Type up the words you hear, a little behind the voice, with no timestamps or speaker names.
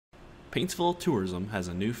Paintsville Tourism has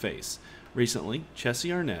a new face. Recently,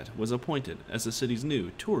 Chesi Arnett was appointed as the city's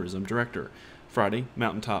new tourism director. Friday,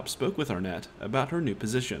 Mountaintop spoke with Arnett about her new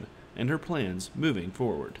position and her plans moving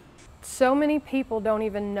forward. So many people don't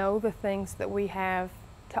even know the things that we have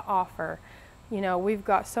to offer. You know, we've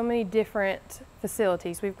got so many different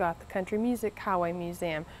facilities. We've got the Country Music Highway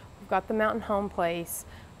Museum, we've got the Mountain Home Place,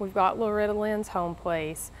 we've got Loretta Lynn's home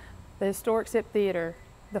place, the Historic Sip Theater,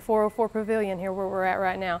 the 404 Pavilion here where we're at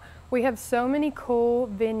right now. We have so many cool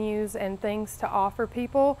venues and things to offer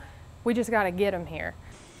people. We just got to get them here.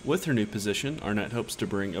 With her new position, Arnett hopes to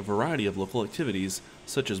bring a variety of local activities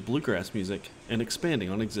such as bluegrass music and expanding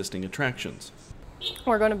on existing attractions.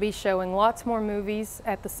 We're going to be showing lots more movies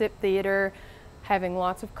at the Sip Theater, having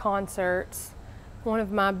lots of concerts. One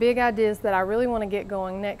of my big ideas that I really want to get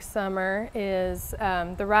going next summer is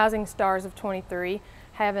the Rising Stars of 23,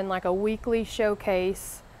 having like a weekly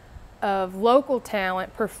showcase of local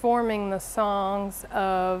talent performing the songs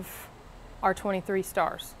of our 23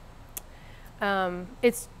 stars.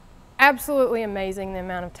 It's absolutely amazing the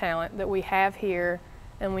amount of talent that we have here,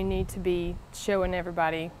 and we need to be showing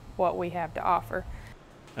everybody what we have to offer.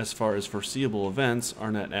 As far as foreseeable events,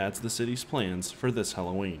 Arnett adds the city's plans for this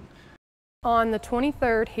Halloween. On the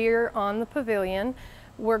 23rd here on the pavilion,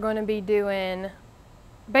 we're going to be doing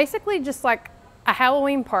basically just like a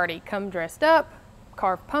Halloween party. Come dressed up,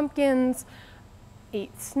 carve pumpkins,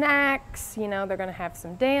 eat snacks, you know, they're going to have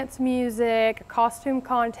some dance music, a costume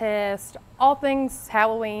contest, all things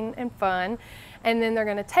Halloween and fun. And then they're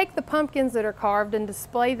going to take the pumpkins that are carved and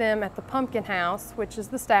display them at the Pumpkin House, which is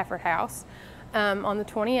the Stafford House, on the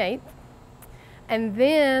 28th. And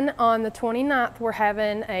then on the 29th, we're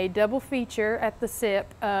having a double feature at the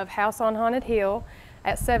SIP of House on Haunted Hill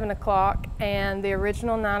at 7 o'clock and the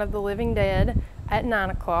original Night of the Living Dead at 9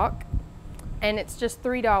 o'clock. And it's just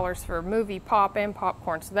 $3 for movie, pop, and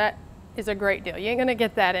popcorn. So that is a great deal. You ain't gonna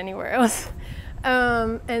get that anywhere else.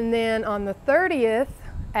 And then on the 30th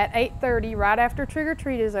at 8:30, right after Trick or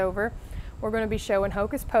Treat is over, we're gonna be showing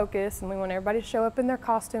Hocus Pocus, and we want everybody to show up in their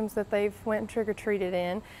costumes that they've went and trick or treated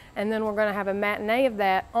in. And then we're gonna have a matinee of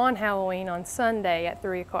that on Halloween on Sunday at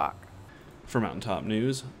 3 o'clock. For Mountaintop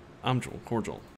News, I'm Joel Cordial.